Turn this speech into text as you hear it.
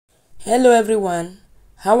Hello everyone,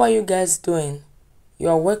 how are you guys doing? You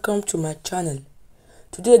are welcome to my channel.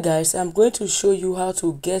 Today guys, I'm going to show you how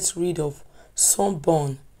to get rid of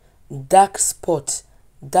sunburn, dark spots,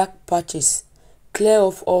 dark patches, clear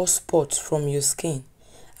off all spots from your skin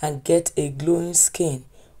and get a glowing skin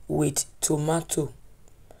with tomato.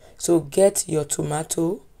 So get your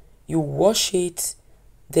tomato, you wash it,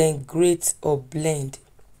 then grate or blend.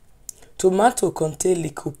 Tomato contain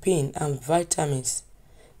lycopene and vitamins.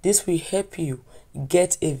 This will help you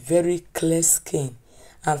get a very clear skin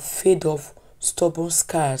and fade off stubborn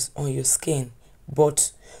scars on your skin.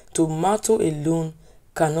 But tomato alone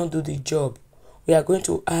cannot do the job. We are going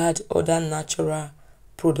to add other natural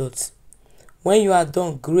products. When you are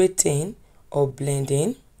done grating or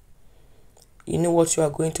blending, you know what you are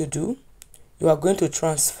going to do? You are going to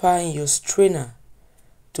transfer in your strainer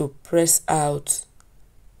to press out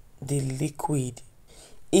the liquid.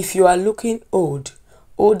 If you are looking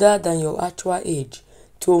older than your actual age,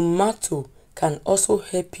 tomato can also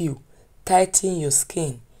help you tighten your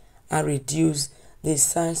skin and reduce the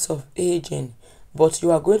signs of aging. But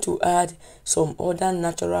you are going to add some other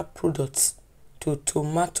natural products to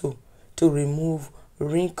tomato to remove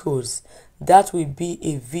wrinkles. That will be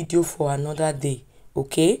a video for another day,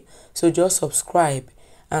 okay? So just subscribe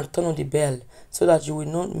and turn on the bell so that you will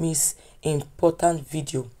not miss important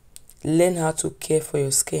video. Learn how to care for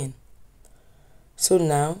your skin. So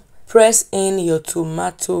now, press in your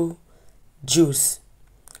tomato juice.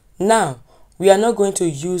 Now, we are not going to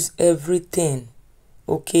use everything,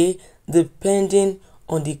 okay, depending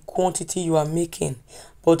on the quantity you are making.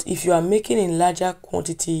 But if you are making in larger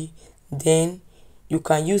quantity, then you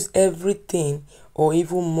can use everything or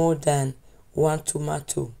even more than one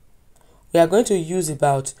tomato. We are going to use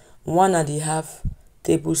about 1.5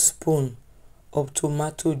 tablespoons of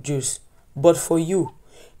tomato juice. But for you,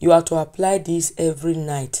 you have to apply this every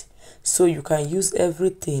night, so you can use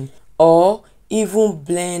everything or even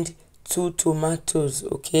blend 2 tomatoes,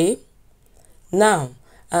 okay? Now,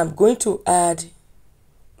 I'm going to add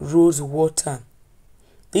rose water.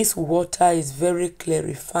 This water is very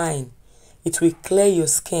clarifying. It will clear your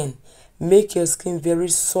skin, make your skin very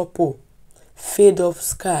supple, fade off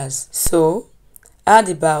scars. So, add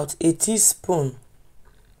about a teaspoon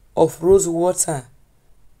of rose water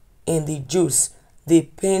in the juice,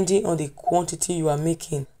 depending on the quantity you are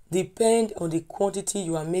making. Depend on the quantity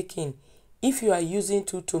you are making. If you are using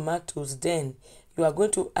 2 tomatoes, then you are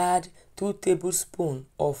going to add 2 tablespoons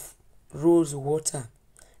of rose water.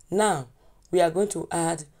 Now, we are going to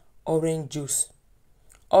add orange juice.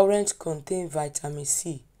 Orange contains vitamin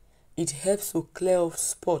C. It helps to clear off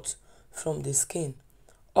spots from the skin.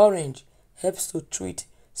 Orange helps to treat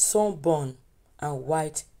sunburn and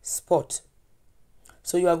white spot.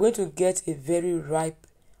 So you are going to get a very ripe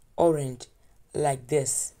orange like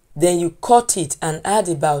this. Then you cut it and add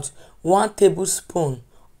about 1 tablespoon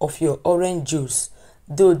of your orange juice,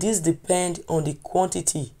 though this depends on the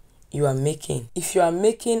quantity you are making. If you are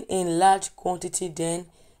making in large quantity, then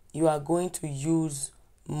you are going to use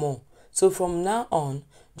more. So from now on,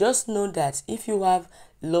 just know that if you have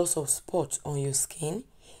lots of spots on your skin,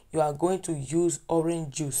 you are going to use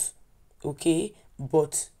orange juice, okay?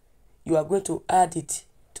 But you are going to add it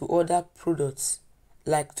to other products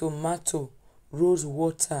like tomato, rose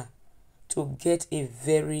water to get a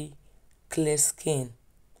very clear skin.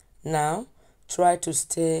 Now, try to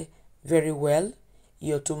stir very well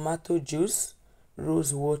your tomato juice,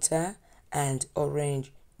 rose water, and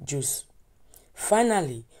orange juice.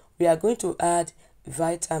 Finally, we are going to add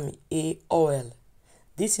vitamin A oil.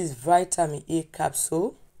 This is vitamin A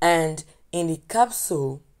capsule, and in the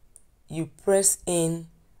capsule, you press in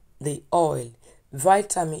the oil.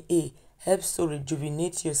 Vitamin A helps to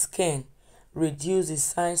rejuvenate your skin, reduce the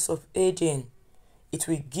signs of aging. It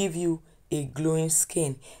will give you a glowing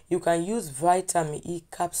skin. You can use vitamin E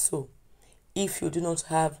capsule if you do not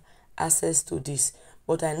have access to this,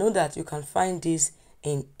 but I know that you can find this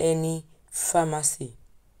in any pharmacy.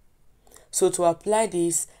 So to apply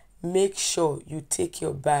this, make sure you take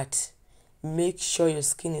your bath. Make sure your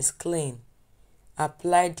skin is clean.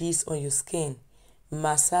 Apply this on your skin.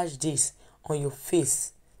 Massage this on your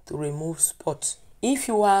face to remove spots. If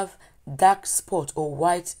you have dark spot or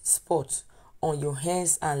white spot on your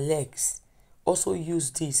hands and legs, also use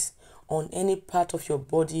this on any part of your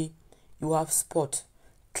body you have spot.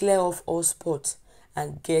 Clear off all spots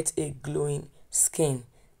and get a glowing skin.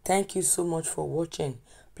 Thank you so much for watching.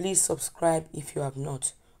 Please subscribe if you have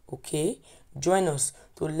not, okay? Join us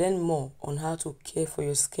to learn more on how to care for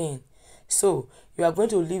your skin. So you are going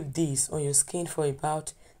to leave this on your skin for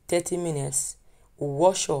about 30 minutes,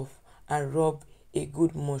 wash off and rub a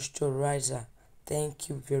good moisturizer. Thank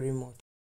you very much.